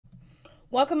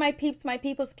Welcome, my peeps, my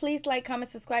peoples. Please like,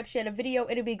 comment, subscribe, share the video.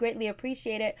 It'll be greatly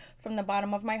appreciated from the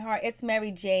bottom of my heart. It's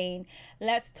Mary Jane.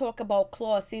 Let's talk about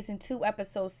Claw season 2,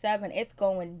 episode 7. It's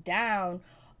going down.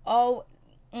 Oh,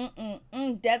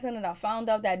 Desna, I found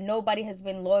out that nobody has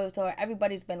been loyal to her.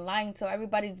 Everybody's been lying to her.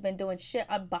 Everybody's been doing shit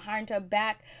behind her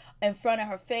back, in front of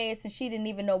her face, and she didn't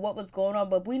even know what was going on.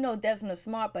 But we know Desna's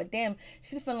smart, but damn,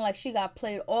 she's feeling like she got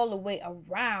played all the way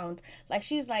around. Like,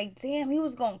 she's like, damn, he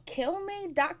was gonna kill me.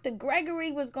 Dr.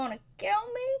 Gregory was gonna kill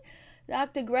me.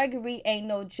 Dr. Gregory ain't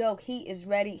no joke. He is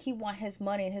ready. He wants his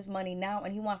money and his money now,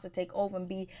 and he wants to take over and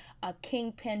be a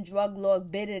kingpin drug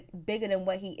lord bigger than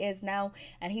what he is now.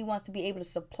 And he wants to be able to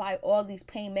supply all these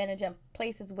pain management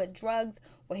places with drugs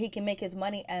where he can make his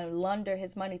money and launder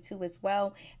his money too as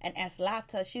well. And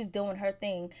Eslata, she's doing her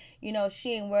thing. You know,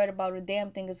 she ain't worried about a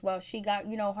damn thing as well. She got,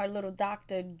 you know, her little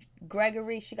Dr.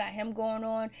 Gregory, she got him going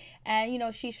on. And, you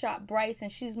know, she shot Bryce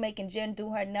and she's making Jen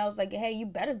do her nails. Like, hey, you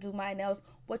better do my nails.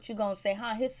 What you gonna say,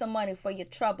 huh? Here's some money for your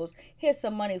troubles. Here's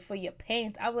some money for your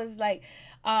pains. I was like,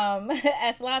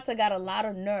 Eslata got a lot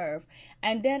of nerve.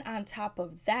 And then on top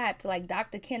of that, like,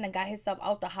 Dr. Ken got himself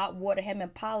out the hot water, him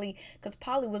and Polly, because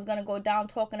Polly was gonna go down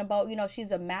talking about, you know,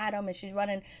 she's a madam and she's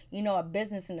running, you know, a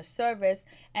business and a service.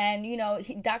 And, you know,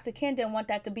 Dr. Ken didn't want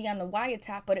that to be on the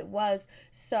wiretap, but it was.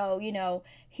 So, you know,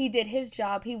 he did his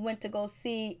job. He went to go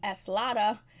see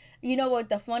Eslata. You know what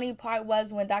the funny part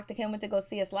was when Dr. Kim went to go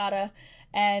see Eslata,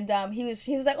 and he was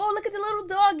like, oh, look at the little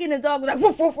dog, and the dog was like,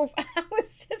 woof, woof, woof. I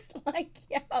was just like,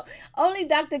 yo, only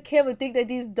Dr. Kim would think that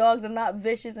these dogs are not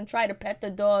vicious and try to pet the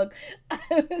dog.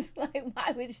 I was like,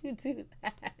 why would you do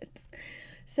that?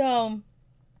 So,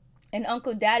 and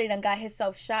Uncle Daddy done got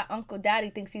himself shot. Uncle Daddy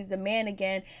thinks he's the man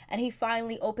again. And he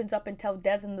finally opens up and tells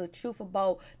Desna the truth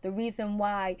about the reason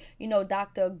why, you know,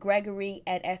 Dr. Gregory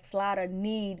and Eslata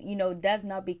need, you know,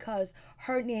 Desna, because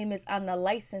her name is on the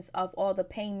license of all the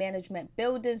pain management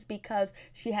buildings because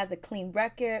she has a clean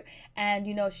record. And,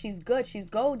 you know, she's good. She's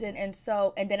golden. And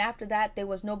so, and then after that, there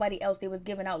was nobody else they was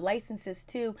giving out licenses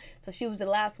to. So she was the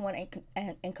last one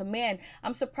in command.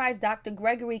 I'm surprised Dr.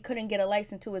 Gregory couldn't get a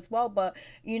license too as well. But,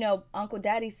 you know, Uncle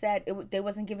Daddy said they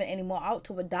wasn't giving any more out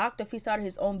to a doctor. If he started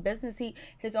his own business,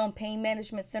 his own pain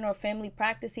management center or family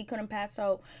practice, he couldn't pass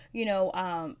out, you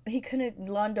know, he couldn't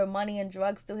launder money and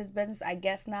drugs through his business. I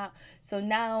guess not. So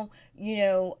now, you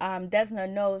know, Desna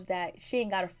knows that she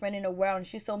ain't got a friend in the world, and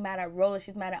she's so mad at Rolla.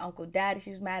 She's mad at Uncle Daddy.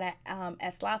 She's mad at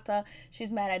Eslata.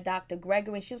 She's mad at Dr.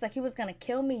 Gregory. She was like, he was gonna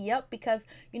kill me. Yep, because,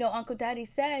 you know, Uncle Daddy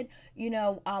said, you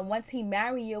know, once he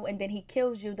marry you and then he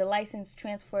kills you, the license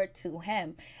transferred to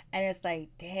him. And it's like,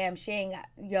 damn, she ain't got,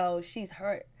 yo, she's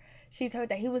hurt. She's hurt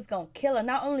that he was going to kill her.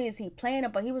 Not only is he playing her,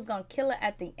 but he was going to kill her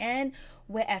at the end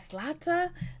with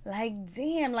Eslata. Like,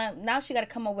 damn, like, now she got to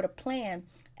come up with a plan.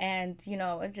 And, you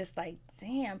know, it's just like,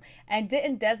 damn. And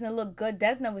didn't Desna look good?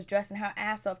 Desna was dressing her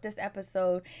ass off this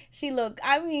episode. She looked,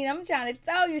 I mean, I'm trying to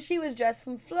tell you, she was dressed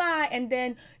from Fly. And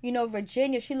then, you know,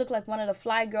 Virginia, she looked like one of the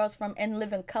Fly girls from In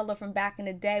Living Color from back in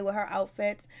the day with her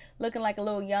outfits. Looking like a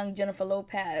little young Jennifer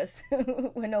Lopez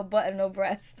with no butt and no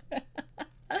breast.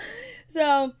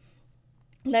 So,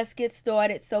 let's get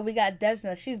started. So we got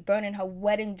Desna. She's burning her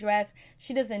wedding dress.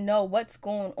 She doesn't know what's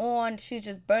going on. She's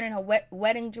just burning her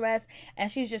wedding dress,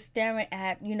 and she's just staring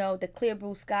at, you know, the clear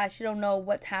blue sky. She don't know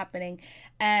what's happening.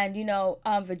 And, you know,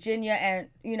 Virginia and,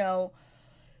 you know,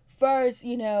 first,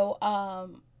 you know,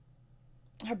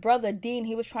 her brother Dean,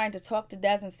 he was trying to talk to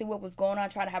Des and see what was going on,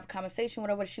 try to have a conversation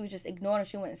with her, but she was just ignoring him.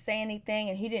 She wouldn't say anything,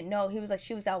 and he didn't know. He was like,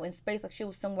 she was out in space, like she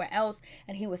was somewhere else,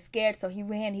 and he was scared. So he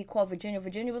ran. He called Virginia.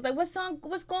 Virginia was like, what's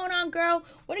going on, girl?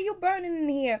 What are you burning in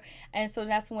here? And so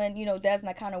that's when, you know,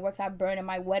 Desna kind of works out burning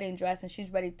my wedding dress, and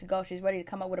she's ready to go. She's ready to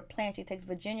come up with a plan. She takes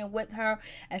Virginia with her,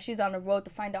 and she's on the road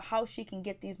to find out how she can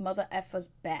get these mother effers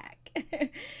back.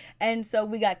 And so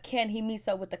we got Ken. He meets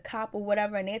up with the cop or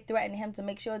whatever, and they threaten him to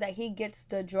make sure that he gets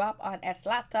the drop on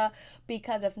Eslata,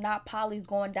 because if not, Polly's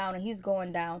going down and he's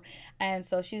going down. And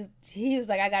so he was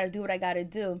like, I gotta do what I gotta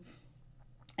do.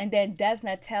 And then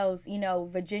Desna tells, you know,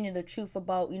 Virginia the truth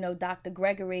about, you know, Dr.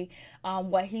 Gregory,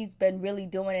 what he's been really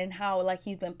doing and how, like,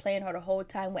 he's been playing her the whole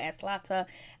time with Eslata.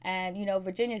 And, you know,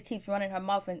 Virginia keeps running her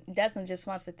mouth, and Desna just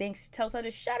wants to think. She tells her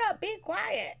to shut up, be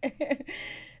quiet.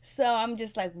 So I'm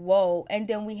just like, whoa. And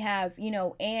then we have, you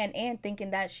know, Anne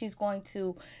thinking that she's going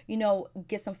to, you know,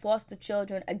 get some foster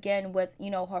children again with,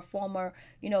 you know, her former,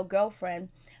 you know, girlfriend.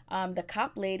 the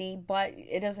cop lady, but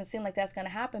it doesn't seem like that's going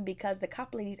to happen because the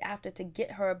cop lady's after to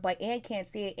get her, but Anne can't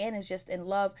see it. Anne is just in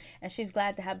love, and she's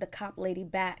glad to have the cop lady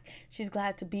back. She's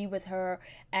glad to be with her,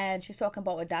 and she's talking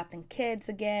about adopting kids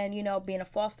again, you know, being a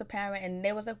foster parent. And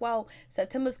they was like, well,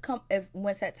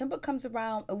 when September comes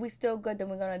around, if we still good, then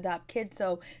we're going to adopt kids.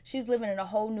 So she's living in a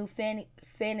whole new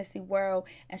fantasy world,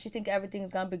 and she thinks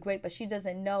everything's going to be great, but she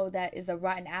doesn't know that is a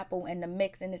rotten apple in the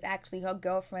mix, and it's actually her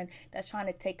girlfriend that's trying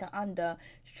to take her under.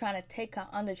 She's trying to take her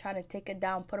under, trying to take her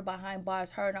down, put her behind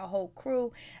bars, her and her whole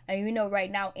crew. And you know,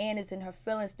 right now Anne is in her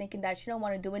feelings, thinking that she don't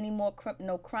want to do any more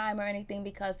no crime or anything,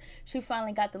 because she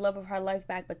finally got the love of her life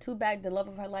back. But too bad the love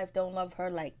of her life don't love her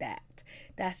like that.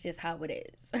 That's just how it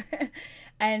is.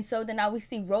 And so then now we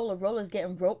see Roller's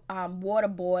getting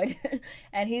waterboard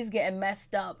and he's getting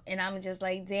messed up, and I'm just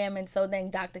like, damn. And so then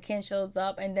Dr. Ken shows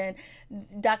up, and then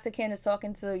Dr. Ken is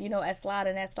talking to, you know, Eslata,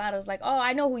 and Eslata was like, oh,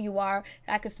 I know who you are.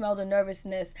 I can smell the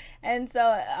nervousness. And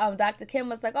so Dr. Ken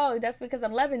was like, oh, that's because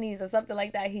I'm Lebanese or something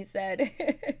like that, he said.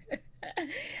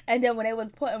 And then when they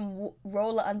was putting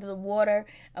Roller under the water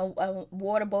and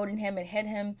waterboarding him and hit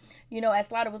him, you know,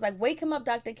 Eslata was like, wake him up,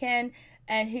 Dr. Ken.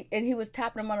 And he was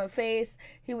tapping him on the face.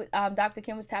 Dr.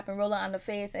 Ken was tapping Roller on the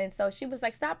face. And so she was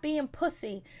like, stop being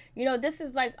pussy. You know, this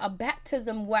is like a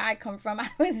baptism where I come from. I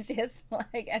was just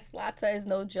like, Eslata is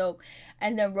no joke.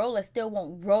 And then Roller still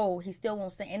won't roll. He still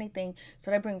won't say anything.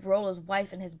 So they bring Roller's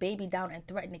wife and his baby down and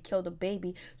threaten to kill the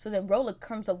baby. So then Roller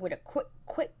comes up with a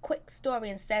quick story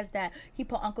and says that he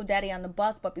put Uncle Daddy on the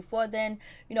bus. But before then,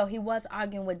 you know, he was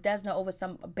arguing with Desna over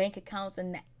some bank accounts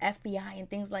and the FBI and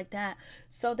things like that.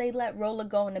 So they let Roller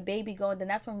go and the baby go, and then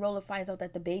that's when Roller finds out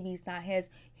that the baby's not his.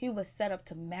 He was set up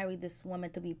to marry this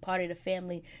woman, to be part of the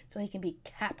family, so he can be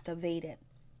captivated.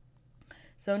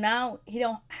 So now he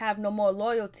don't have no more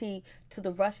loyalty to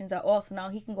the Russians at all. So now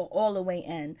he can go all the way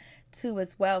in too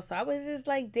as well. So I was just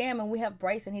like, damn. And we have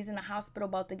Bryson. He's in the hospital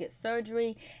about to get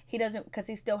surgery. He doesn't, because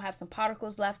he still have some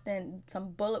particles left and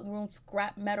some bullet wound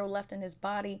scrap metal left in his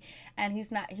body. And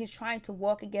he's trying to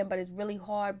walk again, but it's really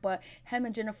hard. But him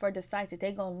and Jennifer decide that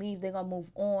they're going to leave. They're going to move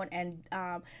on. And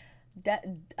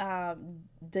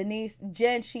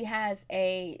Jen, she has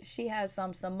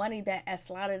some money that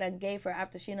Eslata done gave her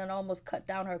after she done almost cut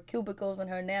down her cubicles and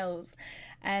her nails,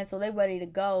 and so they ready to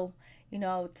go, you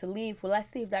know, to leave. Well, let's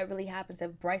see if that really happens,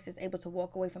 if Bryce is able to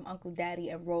walk away from Uncle Daddy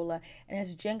and Roller, and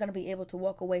is Jen gonna be able to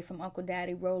walk away from Uncle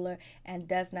Daddy, Roller, and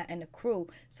Desna and the crew.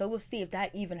 So we'll see if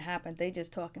that even happens. They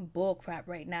just talking bull crap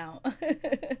right now.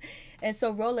 And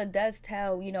so Roller does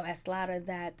tell, you know, Eslata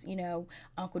that, you know,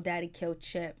 Uncle Daddy killed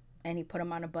Chip, and he put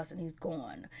him on a bus and he's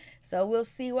gone. So we'll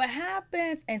see what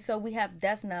happens. And so we have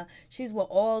Desna. She's with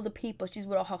all the people. She's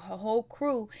with her whole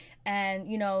crew. And,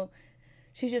 you know,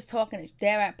 she's just talking.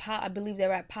 I believe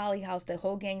they're at Polly's house. The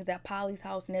whole gang is at Polly's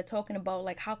house. And they're talking about,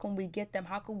 like, how can we get them?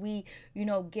 How can we, you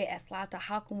know, get Eslata?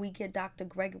 How can we get Dr.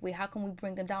 Gregory? How can we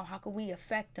bring them down? How can we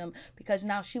affect them? Because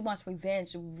now she wants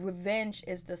revenge. Revenge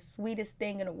is the sweetest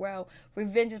thing in the world.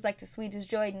 Revenge is like the sweetest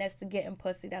joy next to getting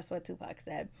pussy. That's what Tupac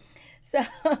said.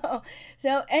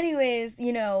 So anyways,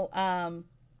 you know,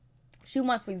 she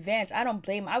wants revenge. I don't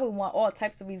blame her. I would want all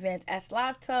types of revenge.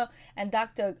 Eslata and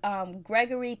Dr.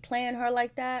 Gregory playing her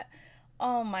like that,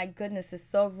 oh my goodness, it's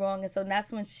so wrong. And so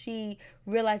that's when she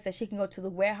realized that she can go to the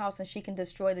warehouse and she can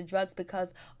destroy the drugs,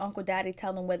 because Uncle Daddy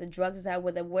tell them where the drugs is at,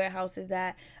 where the warehouse is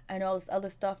at, and all this other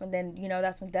stuff. And then, you know,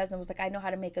 that's when Desna was like, I know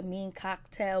how to make a mean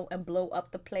cocktail and blow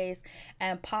up the place.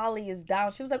 And Polly is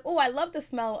down. She was like, oh, I love the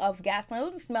smell of gasoline. I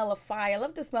love the smell of fire. I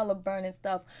love the smell of burning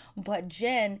stuff. But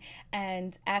Jen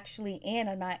and actually Anne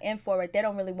are not in for it. They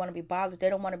don't really want to be bothered. They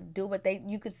don't want to do it.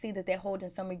 You could see that they're holding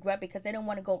some regret because they don't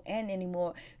want to go in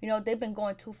anymore. You know, they've been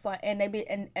going too far, and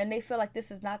they feel like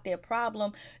this is not their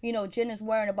problem. You know, Jen is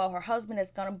worrying about her husband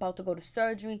that's about to go to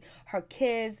surgery, her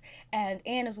kids, and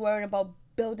Anne is worrying about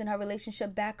building her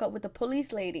relationship back up with the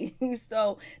police lady.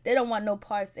 So they don't want no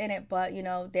parts in it, but you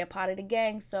know, they're part of the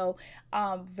gang. So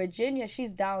Virginia,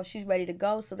 she's down, she's ready to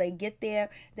go. So they get there,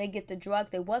 they get the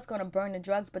drugs. They was going to burn the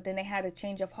drugs, but then they had a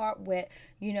change of heart with,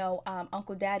 you know,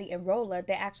 Uncle Daddy and Roller.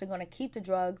 They're actually going to keep the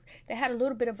drugs. They had a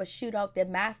little bit of a shootout. The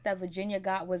mask that Virginia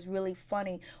got was really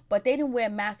funny, but they didn't wear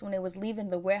masks when they was leaving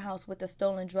the warehouse with the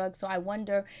stolen drugs. So I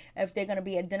wonder if they're going to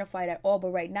be identified at all.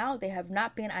 But right now they have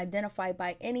not been identified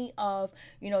by any of,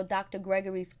 you know, Dr.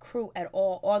 Gregory's crew at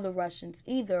all, or the Russians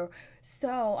either.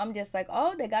 So I'm just like,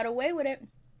 oh, they got away with it.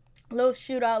 little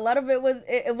shootout. A lot of it was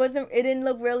it didn't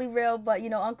look really real, but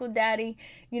Uncle Daddy,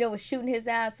 was shooting his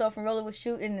ass off, and Roller was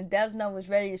shooting, and Desna was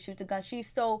ready to shoot the gun. She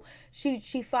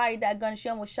fired that gun. She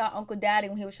almost shot Uncle Daddy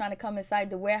when he was trying to come inside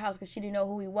the warehouse because she didn't know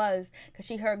who he was, because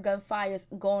she heard gunfires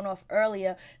going off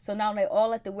earlier. So now they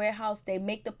all at the warehouse. They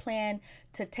make the plan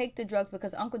to take the drugs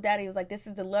because Uncle Daddy was like, this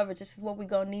is the leverage. This is what we're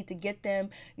going to need to get them.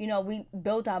 We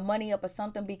build our money up or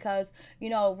something, because,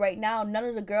 right now, none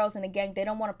of the girls in the gang, they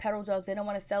don't want to peddle drugs. They don't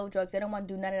want to sell drugs. They don't want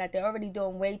to do none of that. They're already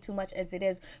doing way too much as it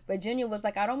is. Virginia was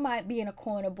like, I don't mind being a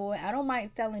corner boy. I don't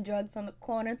mind selling drugs on the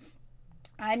corner.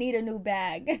 I need a new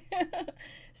bag.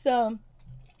 So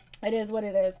it is what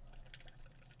it is.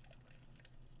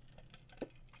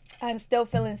 I'm still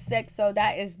feeling sick, so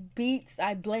that is beets.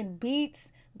 I blend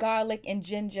beets, garlic, and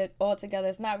ginger all together.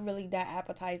 It's not really that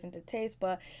appetizing to taste,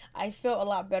 but I feel a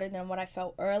lot better than what I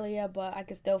felt earlier, but I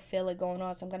can still feel it going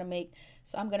on. So I'm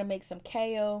gonna make some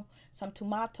kale, some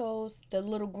tomatoes, the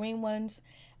little green ones,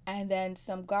 and then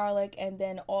some garlic, and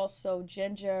then also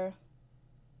ginger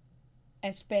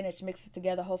and spinach, mix it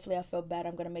together. Hopefully I feel better.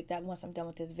 I'm gonna make that once I'm done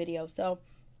with this video. So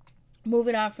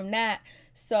moving on from that,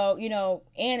 so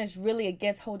Anne is really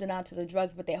against holding on to the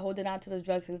drugs, but they're holding on to the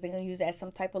drugs because they're gonna use it as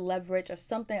some type of leverage or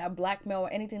something, a blackmail or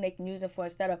anything they can use it for,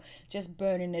 instead of just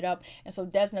burning it up. And so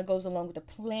Desna goes along with the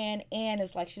plan. Anne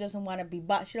is like, she doesn't want to be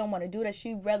bought. She don't want to do that.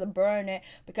 She'd rather burn it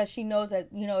because she knows that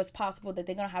it's possible that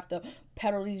they're gonna have to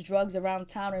peddle these drugs around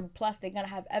town, and plus they're gonna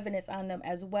have evidence on them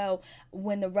as well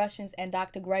when the Russians and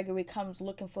Dr. Gregory comes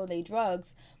looking for their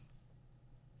drugs.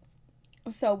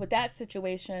 So with that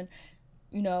situation,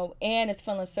 Anne is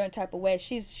feeling a certain type of way.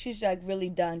 She's like really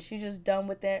done. She's just done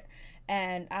with it.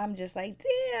 And I'm just like,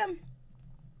 damn.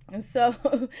 And so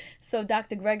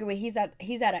Dr. Gregory, he's at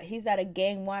a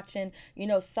game watching,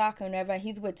 soccer and everything.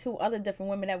 He's with two other different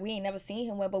women that we ain't never seen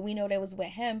him with, but we know they was with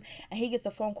him. And he gets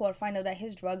a phone call to find out that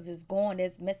his drugs is gone,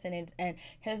 is missing, and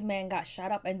his man got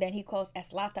shot up. And then he calls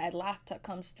Eslata. Eslata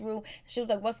comes through. She was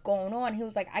like, what's going on? He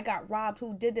was like, I got robbed.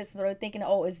 Who did this? So they're thinking,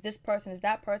 oh, is this person, is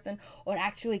that person? Or it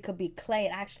actually could be Clay.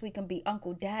 It actually can be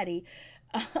Uncle Daddy.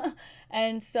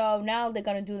 And so now they're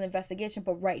going to do the investigation.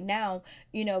 But right now,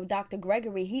 Dr.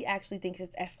 Gregory, he actually thinks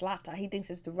it's Eslata. He thinks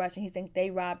it's the Russian. He thinks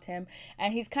they robbed him.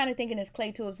 And he's kind of thinking it's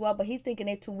Clay too as well. But he's thinking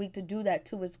they're too weak to do that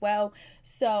too as well.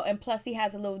 So, and plus he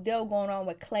has a little deal going on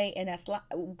with Clay and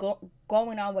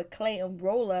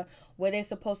Roller, where they're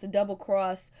supposed to double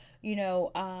cross,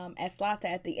 Eslata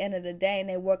at the end of the day. And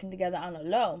they're working together on the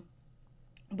low.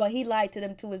 But he lied to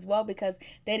them too as well, because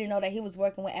they didn't know that he was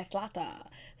working with Eslata.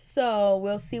 So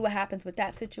we'll see what happens with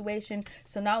that situation.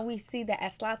 So now we see that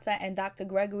Eslata and Dr.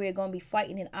 Gregory are going to be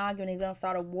fighting and arguing. They're going to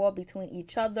start a war between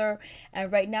each other.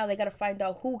 And right now they got to find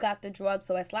out who got the drugs.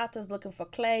 So Eslata is looking for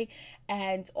Clay,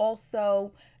 and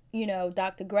also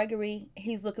Dr. Gregory,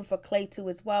 he's looking for Clay too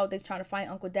as well. They're trying to find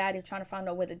Uncle Daddy, trying to find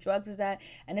out where the drugs is at.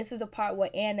 And this is the part where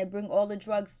they bring all the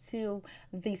drugs to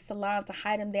the salon to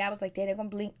hide them there. I was like, they're going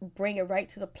to bring it right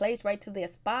to the place, right to their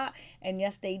spot. And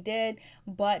yes, they did.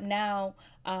 But now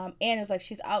Anne is like,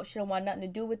 she's out. She don't want nothing to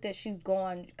do with it. She's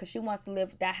gone because she wants to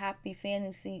live that happy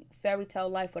fantasy fairy tale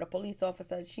life with a police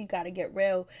officer. She got to get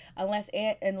real.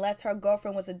 Unless her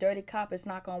girlfriend was a dirty cop, it's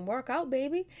not going to work out,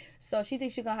 baby. So she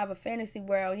thinks she's going to have a fantasy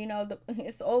world.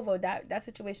 It's over. That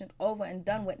situation's over and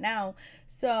done with now.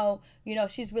 So,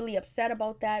 she's really upset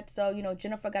about that. So,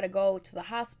 Jennifer got to go to the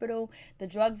hospital. The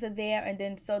drugs are there. And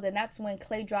then that's when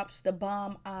Clay drops the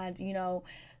bomb on,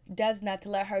 Desna, to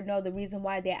let her know the reason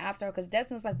why they're after her. Because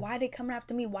Desna's like, why are they coming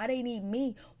after me? Why they need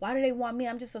me? Why do they want me?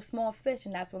 I'm just a small fish.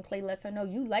 And that's when Clay lets her know,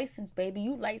 you licensed, baby.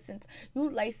 You licensed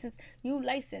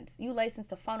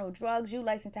to funnel drugs. You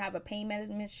licensed to have a pain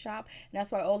management shop. And that's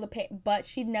why all the pain. But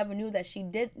she never knew that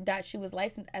she was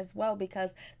licensed as well,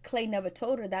 because Clay never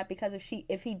told her that. Because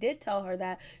if he did tell her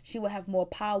that, she would have more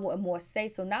power and more say.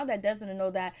 So now that Desna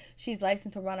know that she's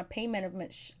licensed to run a pain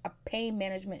management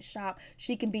shop,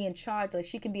 she can be in charge. Like,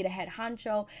 she can be the head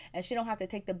honcho, and she don't have to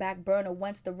take the back burner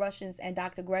once the Russians and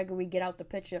Dr. Gregory get out the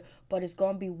picture. But it's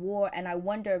going to be war, and I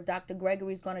wonder if Dr.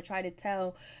 Gregory is going to try to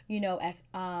tell, as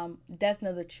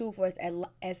Desna the truth, or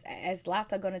as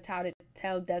Lata going to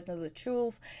tell Desna the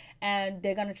truth, and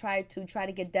they're going to try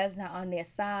to get Desna on their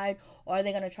side, or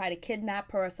they're going to try to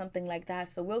kidnap her or something like that.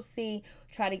 So we'll see,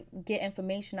 try to get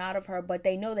information out of her, but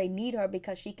they know they need her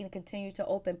because she can continue to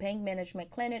open pain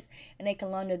management clinics, and they can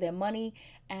launder their money,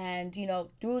 and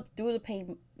through the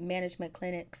pain management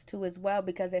clinics too as well,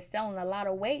 because they're selling a lot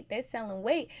of weight. They're selling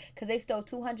weight because they stole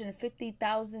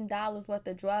 $250,000 worth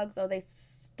of drugs, or they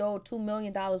stole $2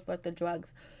 million worth of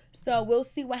drugs. So we'll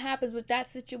see what happens with that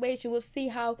situation. We'll see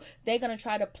how they're going to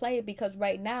try to play it, because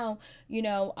right now,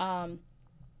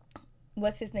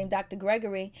 what's his name, Dr.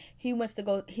 Gregory, he went to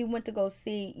go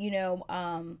see,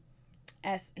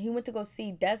 as he went to go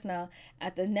see Desna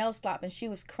at the nail shop, and she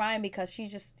was crying because she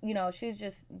just, she's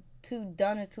just too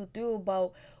done and too through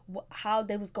about how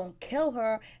they was gonna kill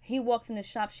her. He walks in the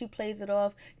shop, she plays it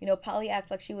off. Polly acts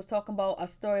like she was talking about a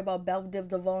story about Belle Div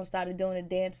DeVoe, started doing the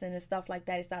dancing and stuff like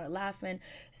that. He started laughing.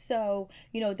 So,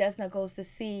 Desna goes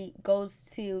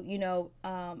to,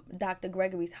 Dr.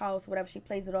 Gregory's house, whatever. She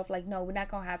plays it off like, no, we're not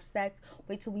gonna have sex.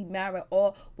 Wait till we marry,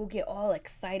 or we'll get all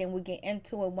excited. We'll get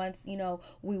into it once,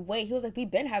 we wait. He was like, we've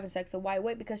been having sex, so why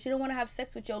wait? Because she don't want to have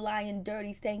sex with your lying,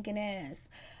 dirty, stinking ass.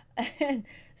 And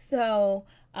so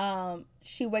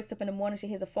she wakes up in the morning, she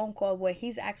hears a phone call where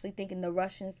he's actually thinking the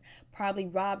Russians probably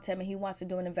robbed him, and he wants to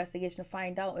do an investigation to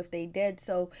find out if they did.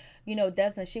 So,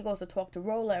 Desna, she goes to talk to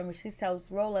Roller, and she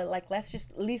tells Roller, like, let's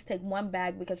just at least take one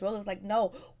bag, because Roller's like,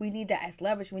 no, we need that as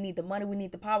leverage. We need the money, we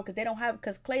need the power,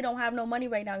 because Clay don't have no money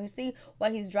right now. You see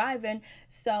what he's driving.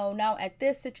 So now at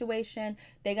this situation,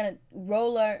 they're gonna,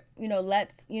 Roller,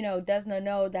 lets, Desna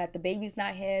know that the baby's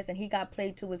not his, and he got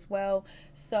played to as well.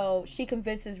 So she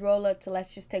convinces Roller to,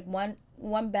 let's just take one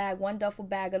duffel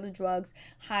bag of the drugs,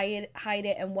 hide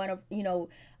it in one of,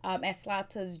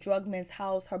 Eslata's drugman's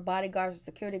house, her bodyguards, the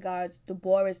security guards, the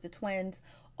Boris, the twins,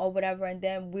 or whatever, and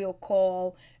then we'll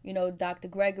call, Dr.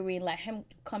 Gregory and let him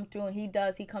come through, and he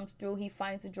does. He comes through, he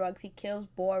finds the drugs, he kills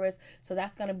Boris, so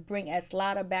that's going to bring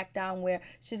Eslata back down, where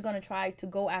she's going to try to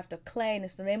go after Clay, and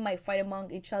so they might fight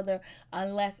among each other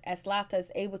unless Eslata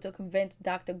is able to convince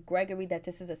Dr. Gregory that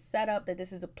this is a setup, that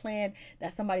this is a plan,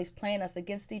 that somebody's playing us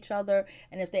against each other,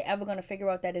 and if they're ever going to figure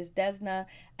out that it's Desna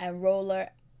and Roller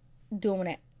doing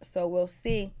it. So we'll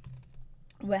see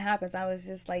what happens. I was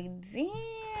just like,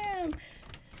 damn.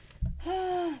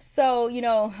 So,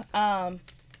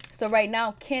 so right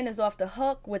now Ken is off the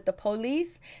hook with the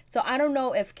police. So I don't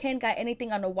know if Ken got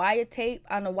anything on the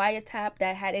wiretap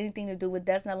that had anything to do with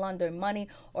Desna laundering money,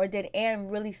 or did Ann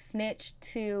really snitch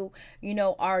to,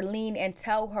 Arlene and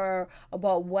tell her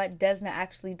about what Desna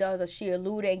actually does, or she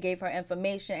alluded and gave her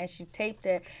information and she taped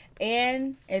it.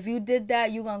 And if you did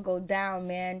that, you're gonna go down,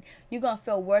 man. You're gonna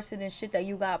feel worse than shit that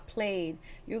you got played.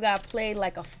 You got played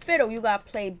like a fiddle. You got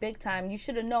played big time. You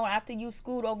should have known after you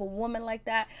screwed over a woman like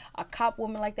that, a cop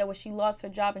woman like that, where she lost her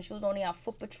job and she was only on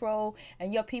foot patrol,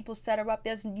 and your people set her up.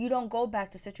 You don't go back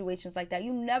to situations like that.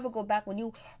 You never go back when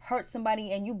you hurt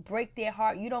somebody and you break their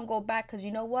heart. You don't go back, because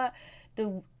you know what?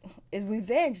 Is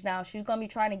revenge now. She's gonna be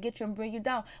trying to get you and bring you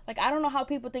down. Like, I don't know how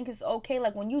people think it's okay.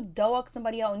 Like, when you dog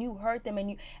somebody out and you hurt them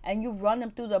and you run them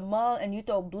through the mud and you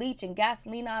throw bleach and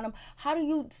gasoline on them, how do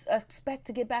you expect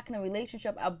to get back in a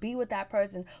relationship or be with that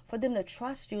person for them to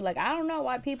trust you? Like, I don't know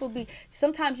why people be.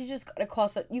 Sometimes you just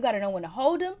you gotta know when to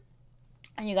hold them,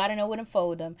 and you got to know when to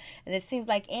fold them. And it seems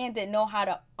like Ann didn't know how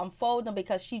to unfold them,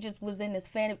 because she just was in this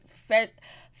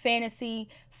fantasy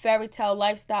fairy tale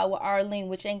lifestyle with Arlene,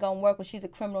 which ain't going to work when she's a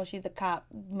criminal, she's a cop.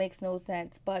 Makes no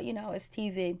sense. But, it's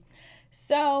TV.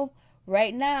 So,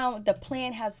 right now, the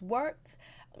plan has worked,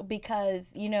 because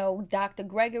Dr.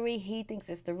 Gregory, he thinks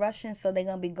it's the Russians, so they're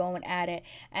gonna be going at it.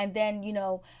 And then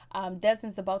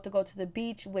Desna's about to go to the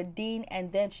beach with Dean,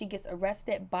 and then she gets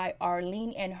arrested by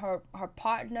Arlene and her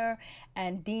partner,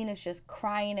 and Dean is just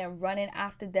crying and running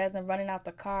after Desna, running out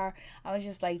the car. I was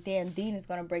just like, damn, Dean is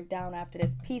gonna break down after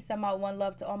this. Peace. I'm out. One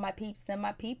love to all my peeps and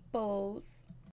my peoples.